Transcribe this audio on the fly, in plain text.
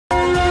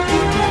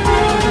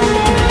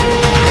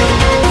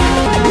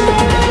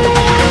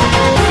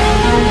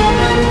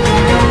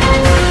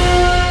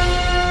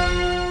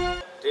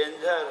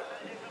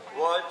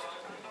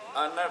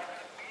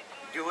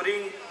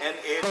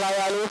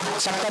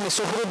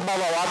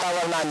సుహృద్భావ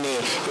వాతావరణాన్ని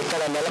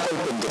ఇక్కడ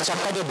నెలకొల్పింది.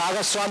 చక్కటి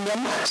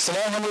భాగస్వామ్యం,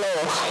 స్నేహంలో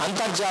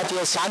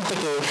అంతర్జాతీయ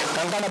శాంతికి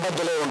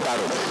కంకణబద్దులై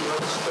ఉంటారు.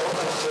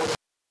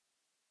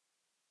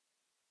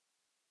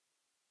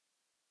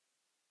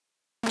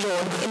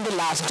 In the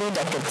last 2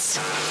 decades.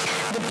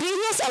 The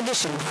previous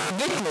edition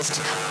witnessed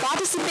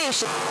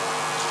participation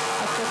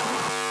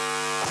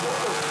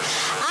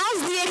as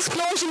the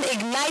explosion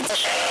ignites.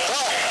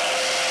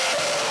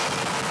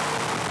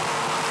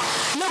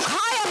 Look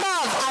high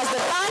above as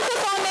the panther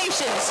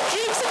formation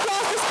streaks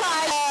across the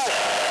sky.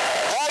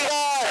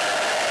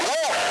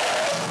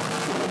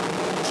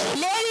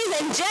 Ladies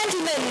and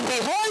gentlemen,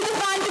 behold the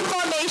panther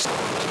formation.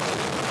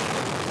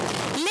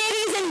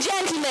 Ladies and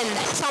gentlemen,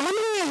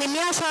 సమన్వయ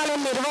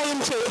విన్యాసాలను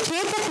నిర్వహించే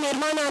చేతక్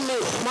నిర్మాణాన్ని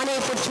మనం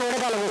ఇప్పుడు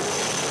చూడగలము.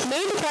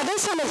 నేటి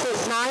ప్రదర్శనకు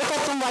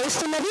నాయకత్వం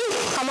వహిస్తున్నది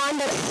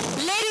commander.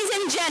 Ladies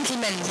and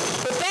gentlemen,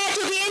 prepare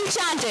to be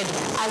enchanted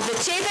as the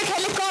Chetak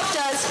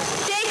helicopters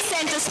take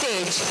center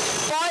stage,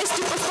 poised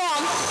to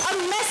perform a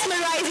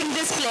mesmerizing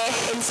display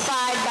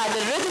inspired by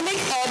the rhythmic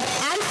ebb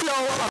and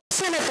flow of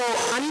తో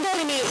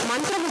అందరినీ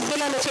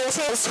మంత్రముగ్ధులను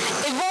చేసే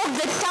evoke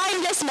the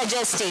timeless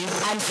majesty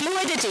and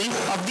fluidity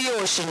of the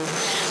ocean,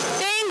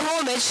 paying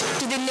homage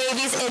to the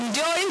Navy's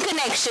enduring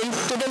connection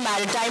to the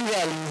maritime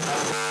realm.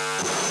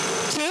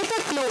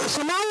 చేతక్లు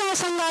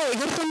సునాయాసంగా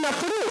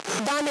ఎగురుతున్నప్పుడు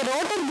దాని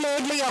rotor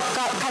బ్లేడ్ల యొక్క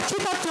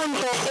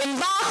ఖచ్చితత్వంతో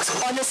embarks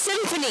on a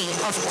symphony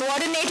of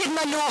coordinated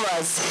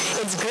maneuvers,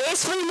 its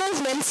graceful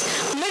movements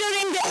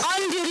mirroring the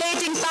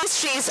undulating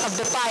pastries of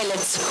the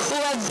pilots who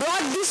have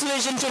brought this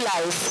vision to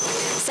life,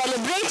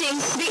 celebrating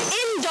the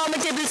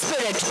indomitable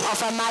spirit of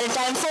our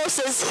maritime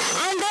forces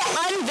and their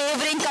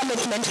unwavering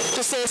commitment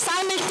to a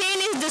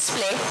simultaneous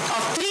display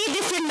of 3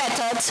 different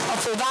methods of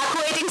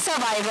evacuating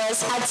survivors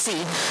at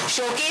sea,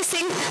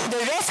 showcasing the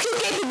rescue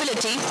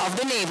capability of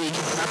the Navy.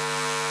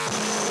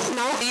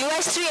 Now, the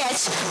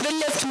US-3H will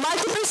lift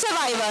multiple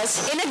survivors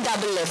in a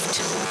double lift.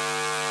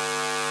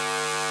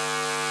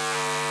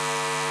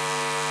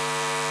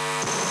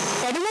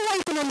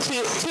 ఎడమవైపు నుంచి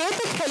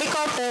Chetak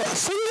helicopter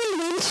single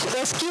winch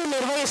rescue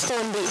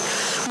నిర్వహిస్తోంది.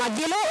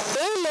 మధ్యలో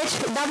ALH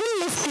double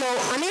lift లో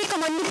అనేక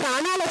మంది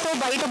ప్రాణాలతో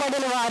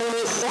బయటపడిన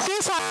వారిని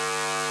ఒకేసారి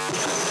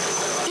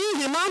ఈ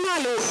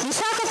విమానాలు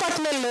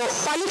విశాఖపట్నంలో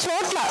పలు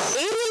చోట్ల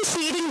ఏరియల్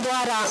సీడింగ్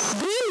ద్వారా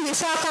గ్రీన్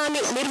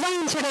విశాఖని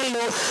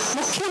నిర్వహించడంలో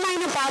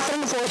ముఖ్యమైన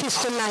పాత్రను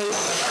పోషిస్తున్నాయి.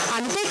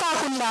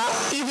 అంతేకాకుండా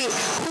ఇవి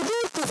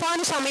హుదూద్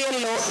తుఫాను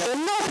సమయంలో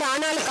ఎన్నో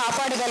ప్రాణాలు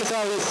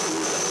కాపాడగలిగాయి.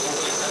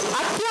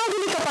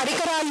 అత్యాధునిక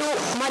పరికరాలు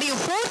మరియు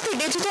పూర్తి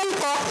డిజిటల్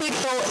కాక్పిట్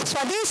తో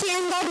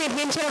స్వదేశీయంగా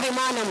నిర్మించిన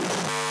విమానం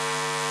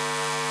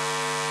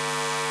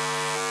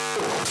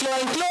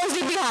flowing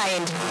closely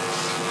behind.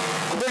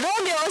 The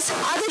Romeos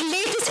are the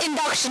latest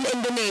induction in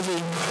the Navy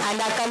and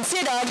are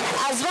considered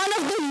as one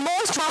of the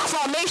most rock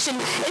formation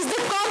is the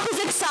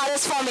composite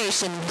Saras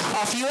formation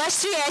of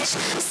US-3H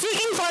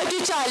seeking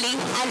 42 Charlie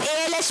and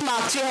ALH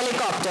Mark III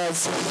helicopters.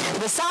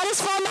 The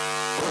Saras formation,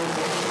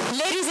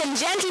 ladies and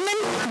gentlemen,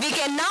 we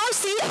can now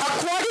see a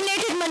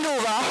coordinated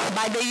maneuver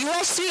by the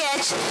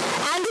US-3H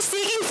and the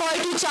seeking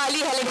 42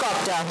 Charlie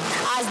helicopter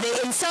as they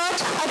insert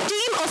a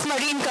team of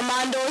Marine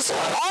commandos,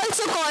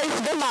 also called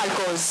the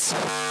Marcos.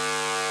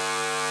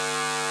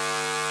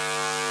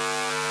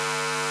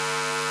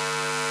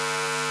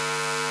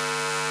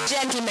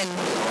 Gentlemen,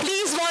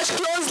 please watch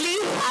closely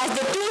as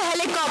the 2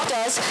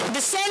 helicopters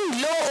descend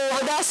low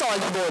over the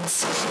assault boats.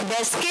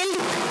 Their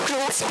skilled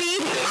crew,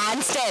 speed and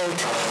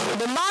stealth.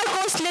 The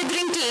Marco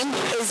slithering team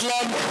is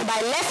led by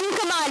Lieutenant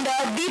Commander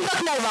Deepak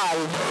Narwal.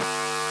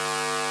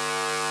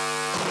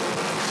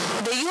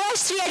 The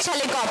US-3H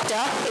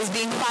helicopter is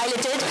being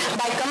piloted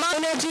by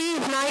Commander G.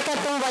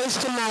 Naikatvam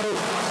Vahistunaru.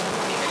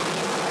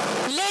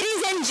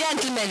 Ladies and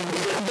gentlemen,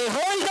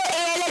 behold the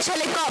ALH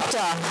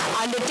helicopter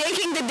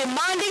undertaking the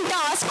demanding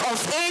task of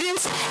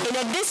aerials in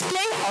a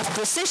display of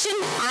precision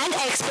and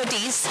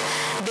expertise.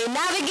 They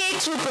navigate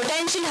through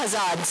potential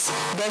hazards,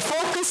 their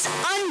focus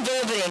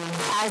unwavering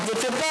as they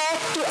prepare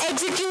to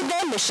execute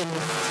their mission.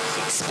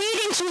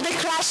 Speeding through the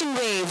crashing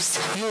waves,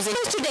 using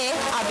today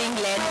are being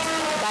led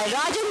by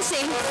Rajan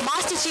Singh,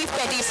 Master Chief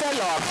Petty Sir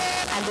Log,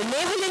 and the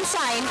naval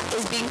ensign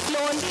is being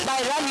flown by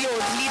Ramyo,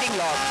 leading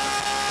log.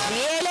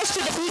 The ALH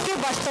to the PK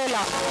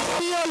Bastola,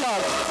 PO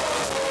log.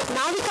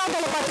 Navika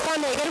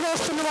Dalapatkan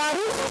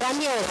Egarvestunnavaru,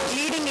 Ramyo,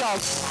 leading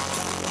log.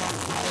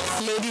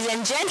 Ladies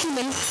and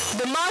gentlemen,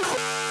 the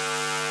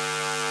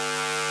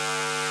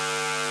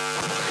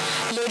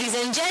Ladies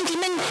and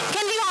gentlemen,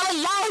 can we have a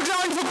loud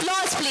round of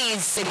applause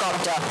please?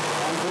 Helicopter.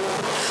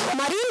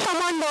 Marine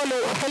కమాండోలు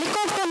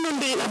helicopter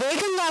నుండి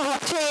వేగంగా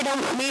hook చేయడం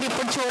మీరు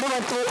ఇప్పుడు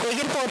చూడవచ్చు.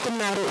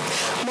 ఎగిరిపోతున్నారు.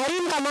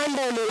 Marine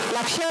కమాండోలు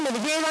లక్ష్యాన్ని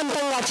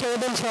విజయవంతంగా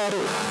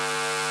ఛేదించారు.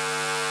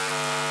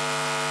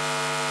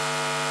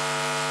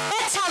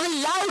 Let's have a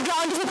loud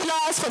round of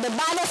applause for the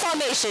banner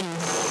formation.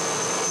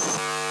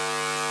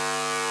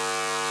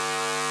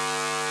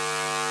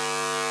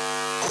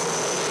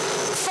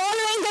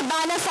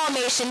 Banner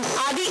formation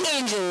are the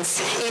angels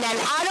in an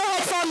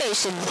arrowhead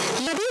formation.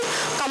 ఇది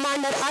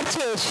commander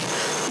అర్చేజ్.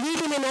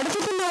 వీటిని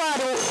నడుపుతున్న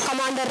వారు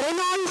Commander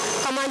Renault,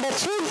 Commander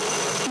Chud,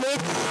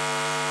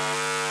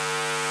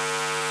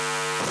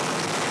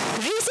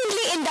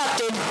 recently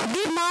inducted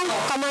Dibma,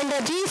 Commander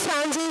G.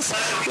 Francis,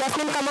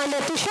 Lieutenant Commander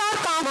Tushar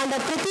Khan,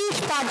 Commander Pritish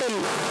Patil,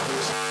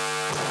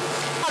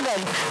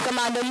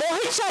 Commander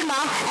Mohit Sharma,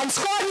 and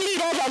Squad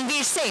Leader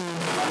Ranveer Singh.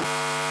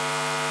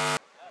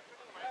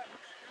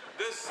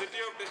 This city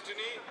of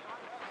destiny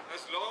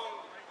has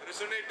long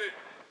resonated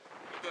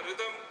with the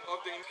rhythm of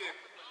the landscape.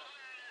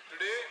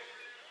 Today,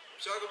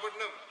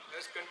 Visakhapatnam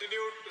has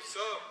continued to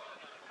serve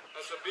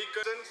as a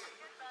beacon.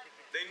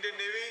 The Indian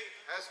Navy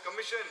has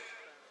commissioned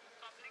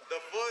the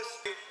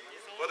first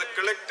for the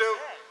collective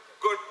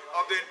good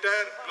of the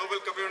entire global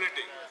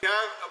community. We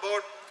have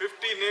about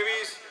 50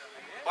 navies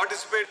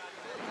participate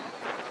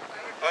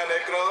on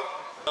aircraft.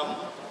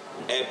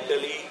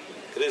 Aptly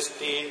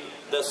christened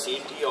the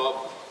city of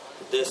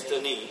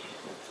destiny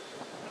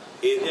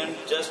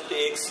isn't just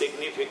a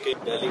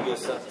significant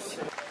delegations.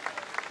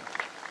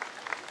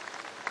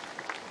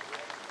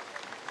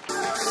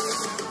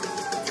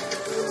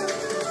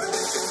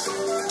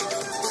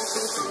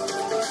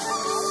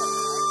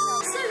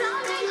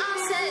 Surrounding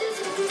ourselves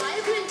with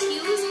vibrant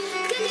hues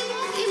can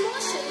evoke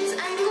emotions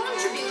and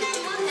contribute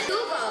to a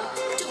yoga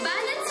to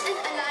balance and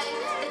align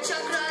the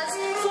chakras,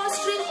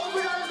 fostering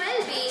overall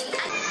well-being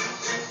and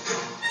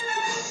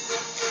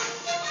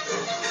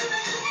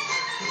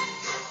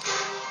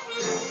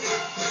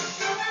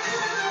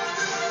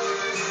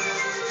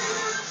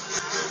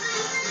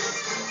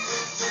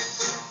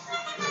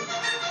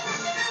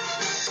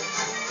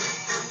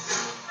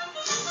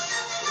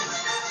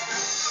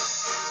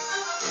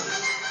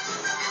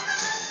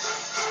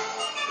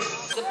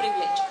the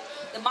privilege.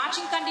 The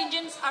marching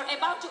contingents are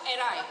about to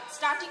arrive,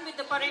 starting with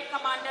the parade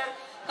commander,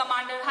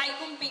 Commander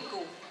Haikung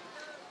Pinku.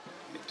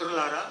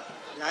 మిత్రులారా,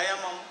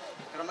 వ్యాయామం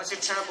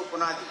క్రమశిక్షణకు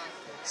పునాది.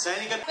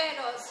 సైనిక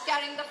Bearers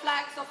carrying the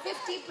flags of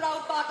 50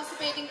 proud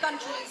participating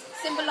countries,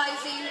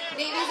 symbolizing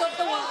navies of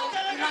the world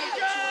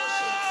united through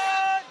oceans.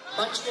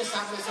 मंच के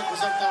सामने से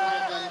गुजरता हुआ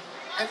दल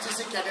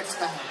एनसीसी कैडेट्स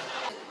का है.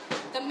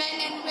 The men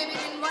and women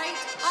in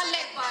white are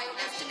led by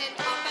Lieutenant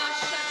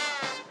Akash Sharma.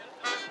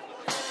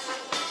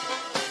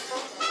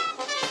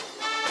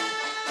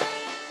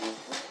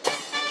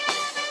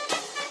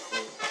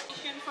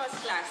 First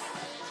class.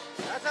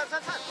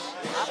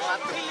 आप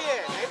मंत्री लिए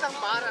नहीं तो हम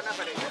बाहर आना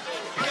पड़ेगा.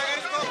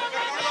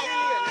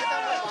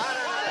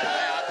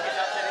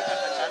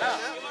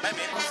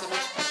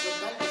 समझ जो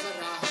दल गुजर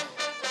रहा है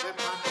वह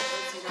भारतीय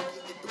थल सेना की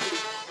एक टुकड़ी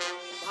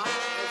भारत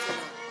थल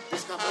सेना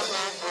जिसका मोटो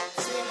है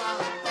सेवा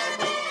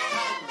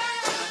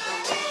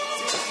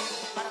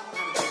परमो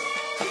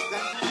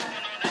धर्म.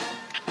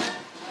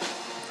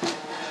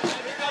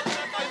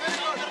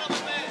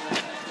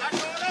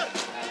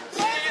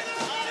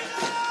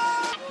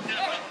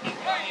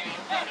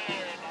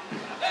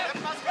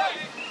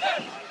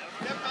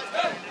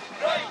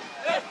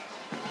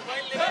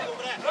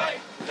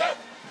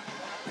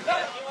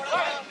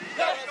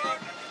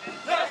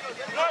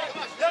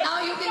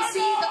 Now you can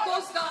see the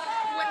Coast Guard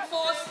who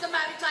enforce the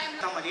maritime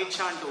law. దీక్ష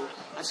అంటూ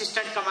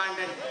అసిస్టెంట్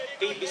కమాండెంట్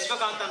టి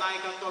విశ్వకాంత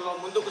నాయకత్వంలో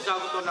ముందుకు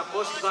సాగుతున్న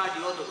కోస్ట్ గార్డ్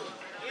యోధుడు.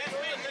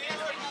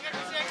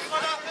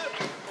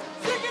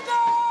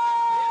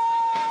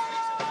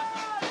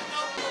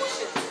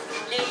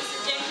 Ladies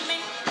and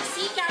gentlemen,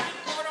 Sea Cadet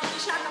Corps of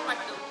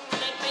Visakhapatnam,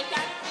 led by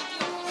Cadet Petty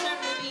Officer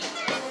Ravi.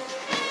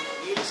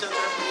 నీలి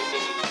సంద్రపు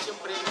నీటిని నిత్యం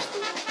ప్రేమిస్తూ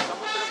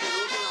సముద్రపు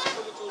లోతుల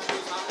అంతులు చూస్తూ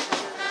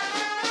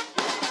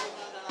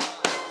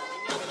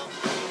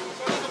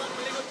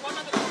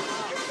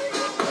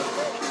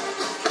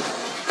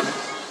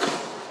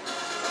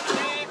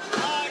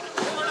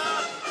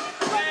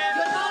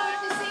You're now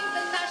witnessing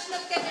the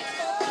National Cadet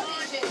Corps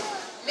contingent,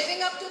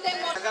 living up to their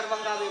motto.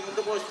 సగర్వంగా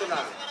ముందుకు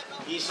వస్తున్నారు.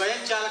 ఈ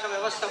స్వయంచాలక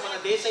వ్యవస్థ మన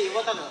దేశ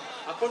యువతను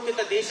అకుంఠిత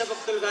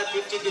దేశభక్తులుగా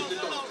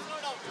తీర్చిదిద్దుతోంది.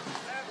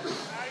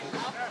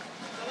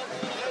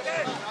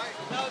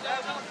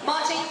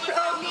 Marching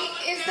proudly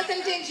is the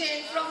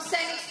contingent from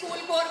Sainik School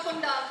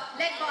Korkunda,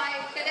 led by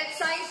Cadet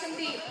Sai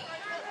Sandeep.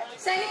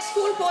 Sainik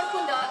School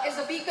Korkunda is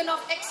a beacon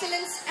of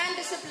excellence and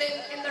discipline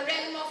in the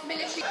realm of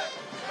military.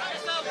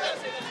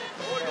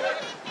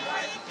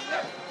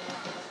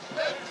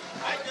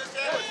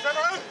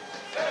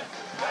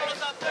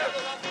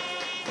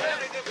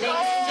 Ladies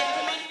and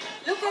gentlemen,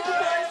 look at the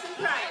pride and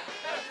pride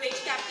with which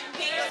Captain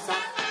K.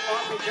 और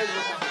फिर जज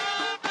होता है.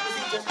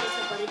 इसी justice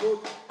से परिभूत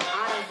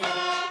आ रहे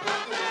हैं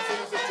भारतीय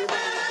नौसेना से जोड़ा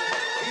जाना.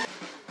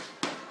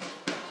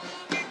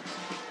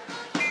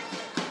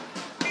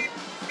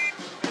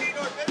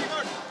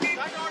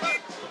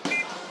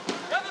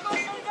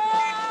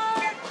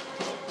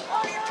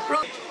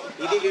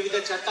 ఇది వివిధ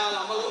చట్టాల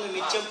అమలును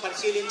నిత్యం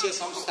పరిశీలించే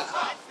సంస్థ.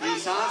 ఈ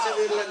సాహస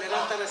వీరుల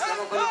నిరంతర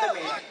శ్రమ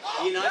ఫలితమే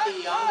ఈనాటి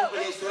ఈ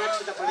ఆంధ్రప్రదేశ్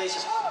సురక్షిత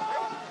ప్రదేశం.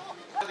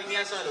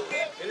 విన్యాసాలు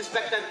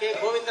ఇన్స్పెక్టర్ కె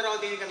గోవిందరావు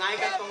దీనికి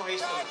నాయకత్వం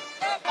వహిస్తున్నారు.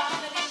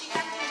 Bangladeshi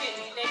contingent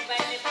led by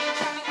Lieutenant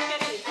Shamik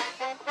Sharif.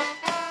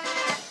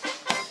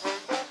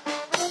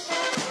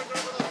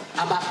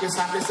 अब आपके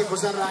सामने से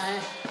गुजर रहा है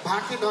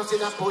भारतीय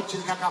नौसेना पोत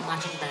चिल्का का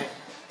मार्चिंग बैंड.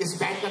 इस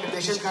बैंड का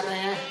निर्देशन कर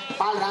रहे हैं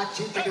पाल राज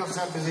चीफ पेटी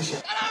officer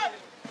musician.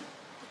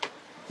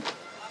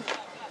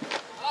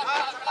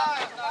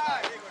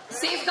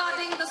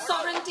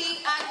 sovereignty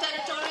and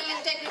territorial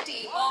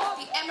integrity of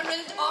the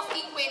Emerald of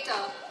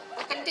Equator,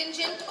 a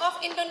contingent of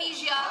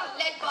Indonesia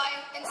led by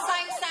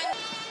Ensign San.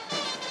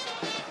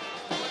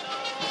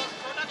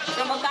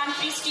 From a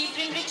country steeped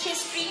in rich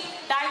history,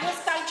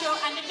 diverse culture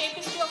and a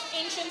tapestry of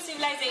ancient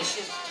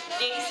civilization,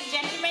 ladies and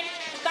gentlemen,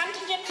 the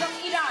contingent from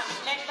Iran,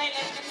 led by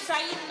Lieutenant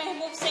Saeed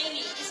Mehmood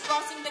Saini, is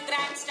crossing the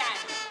grandstand.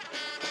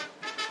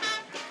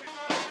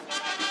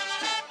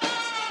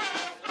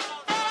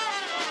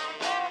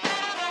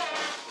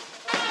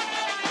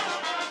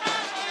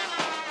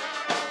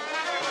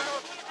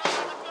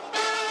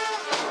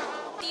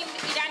 Team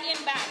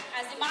Iranian band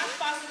as they march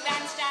past the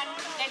grandstand,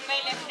 led by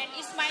Lieutenant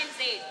Ismail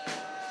Zaid.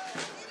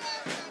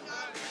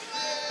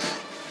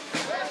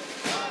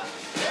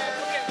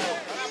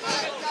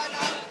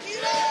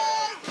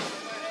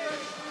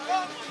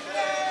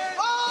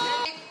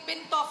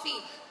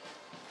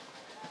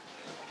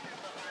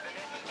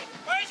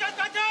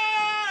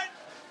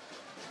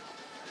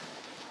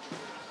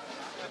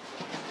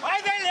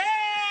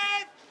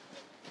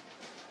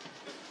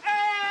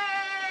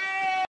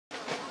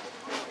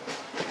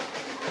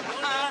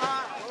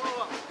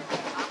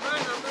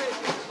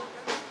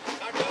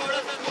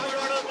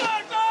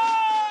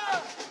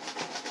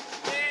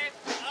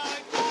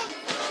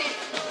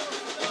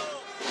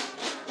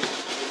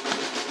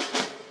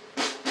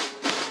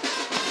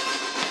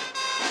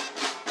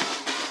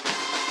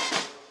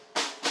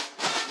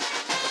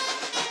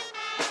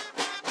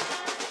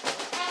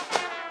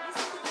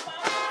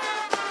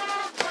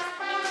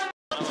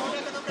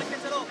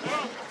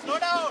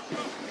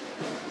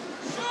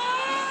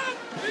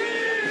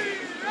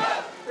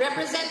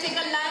 Representing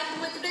a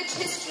land with rich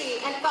history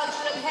and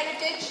cultural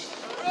heritage,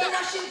 the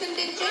Russian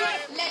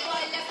contingent, led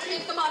by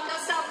Lieutenant Commander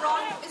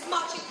Savron, is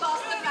marching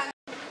past the grand.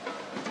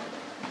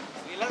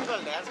 Milan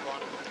girl has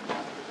gone.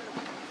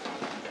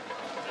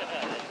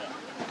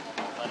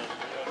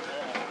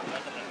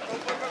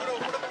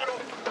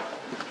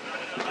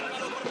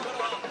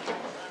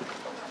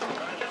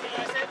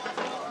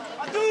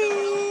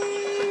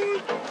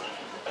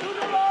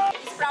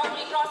 Is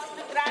proudly crossing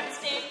the grand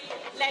stage,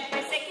 led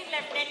by Second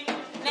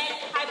Lieutenant Ned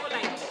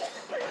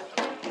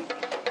Hypolite.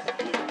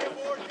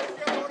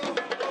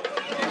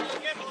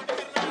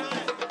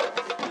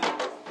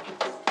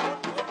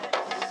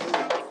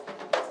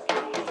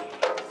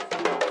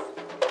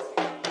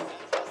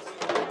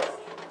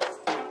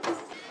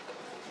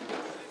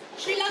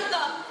 Sri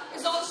Lanka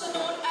is also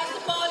known as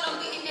the Pearl of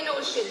the Indian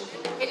Ocean.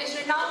 It is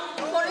renowned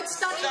for its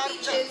stunning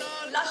beaches,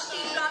 lush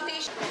tea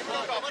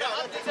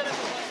plantations.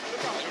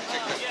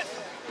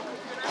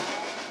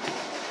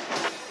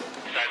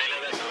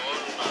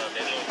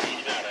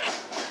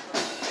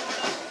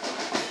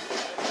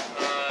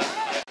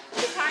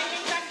 The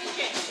Thailand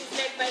contingent is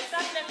led by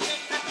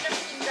Sub-Lieutenant Akram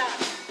Imran.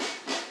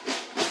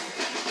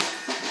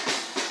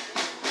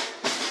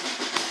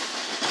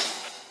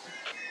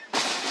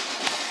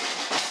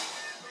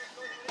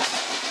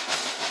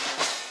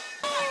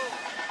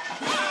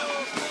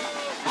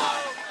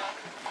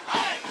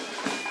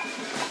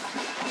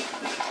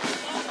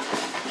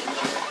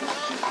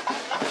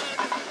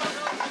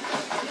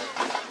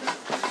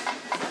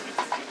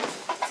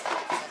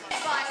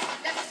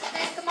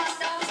 Lieutenant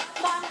Commander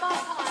Manba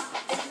Khan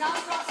is now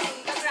crossing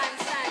the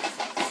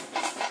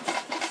grandstand.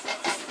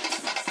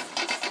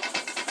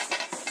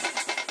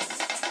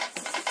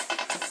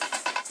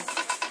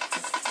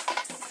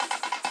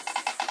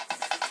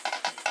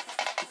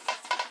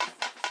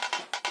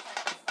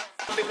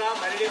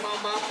 Maridi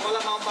mamba పూల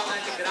mamba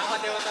లాంటి గ్రామ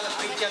దేవతల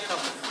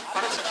ప్రీత్యర్థం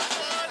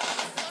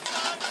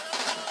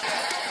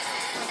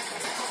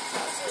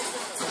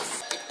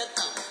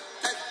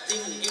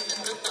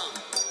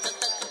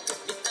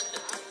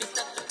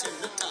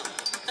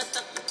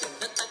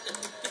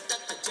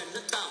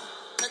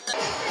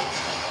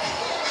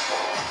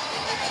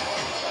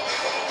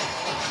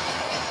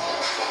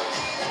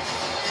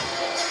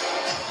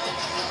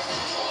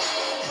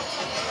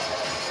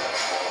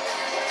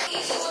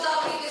East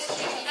Godavari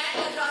district and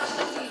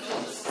Uttarakhand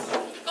regions.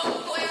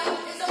 Konkoya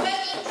is a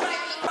well-known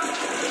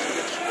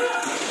tribal.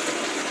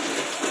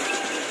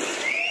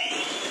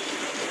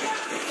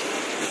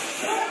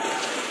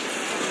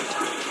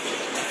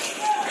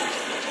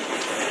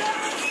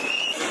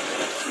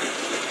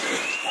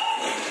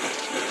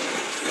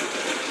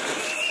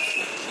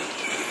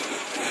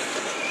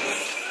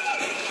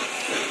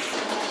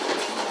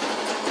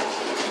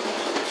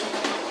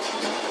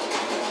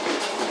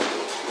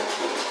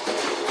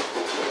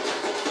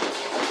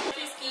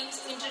 Schemes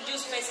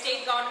introduced by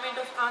state government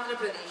of Andhra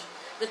Pradesh.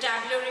 The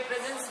tableau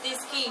represents these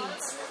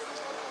schemes.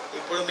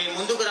 ఇప్పుడు మీ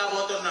ముందుకు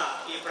రాబోతున్న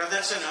ఈ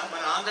ప్రదర్శన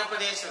మన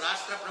ఆంధ్రప్రదేశ్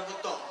రాష్ట్ర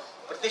ప్రభుత్వం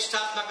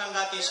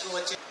ప్రతిష్టాత్మకంగా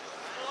తీసుకువచ్చే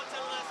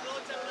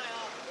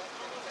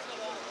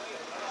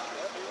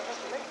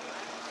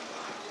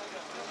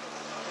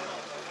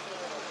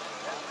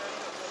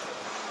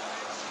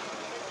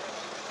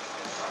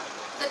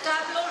The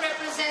tableau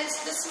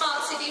represents the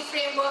smart city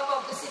framework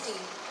of the city,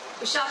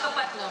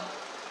 Visakhapatnam.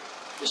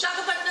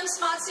 Visakhapatnam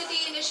Smart City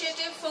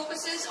Initiative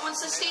focuses on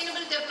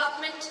sustainable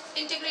development,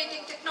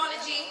 integrating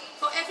technology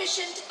for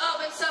efficient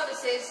urban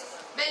services.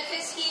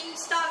 Welfare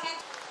schemes target.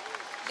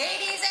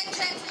 Ladies and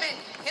gentlemen,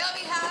 here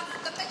we have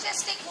the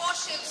majestic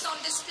warships on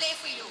display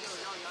for you.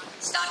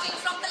 Starting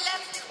from the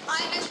left,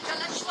 INS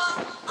Jalashwa,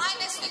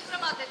 INS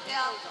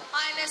Vikramaditya,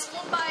 INS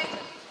Mumbai,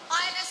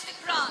 INS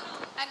Vikrant,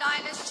 and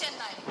INS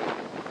Chennai.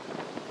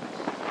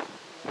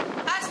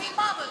 As we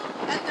marvel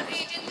at the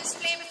radiant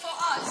display before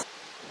us,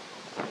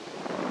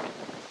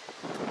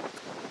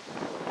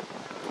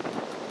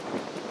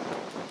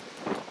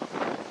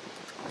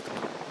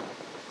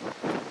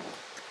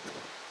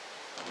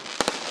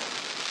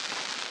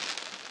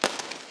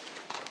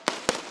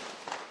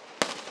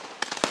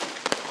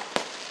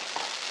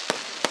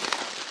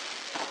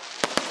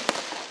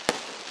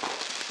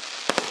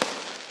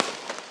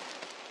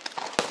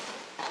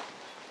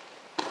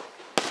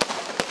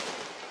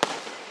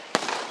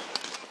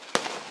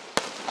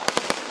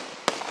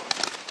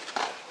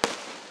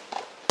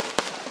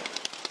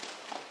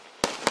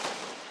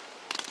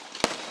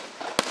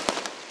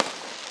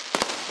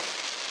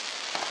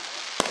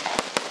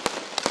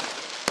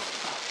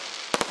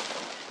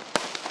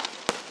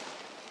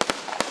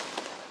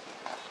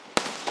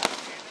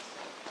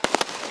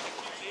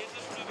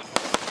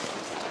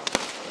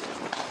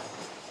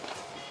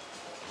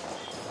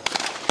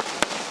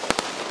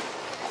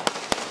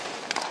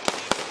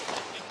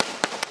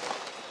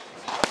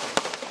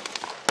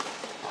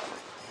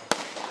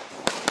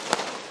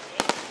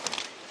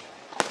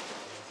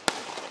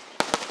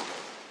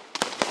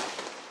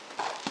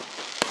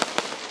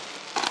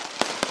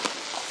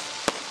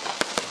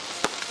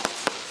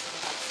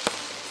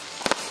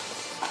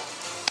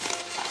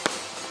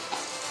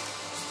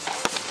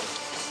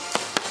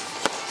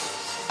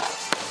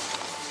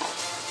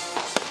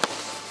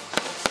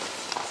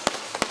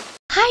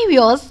 hi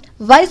viewers,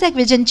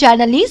 వైజాగ్విజన్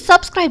channel ని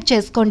subscribe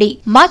చేసుకోండి.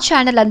 మా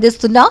channel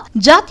అందిస్తున్న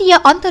జాతీయ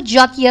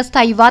అంతర్జాతీయ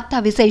స్థాయి వార్తా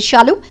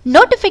విశేషాలు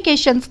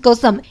notifications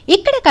కోసం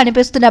ఇక్కడ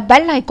కనిపిస్తున్న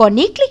బెల్ ఐకాన్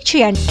ని క్లిక్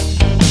చేయండి.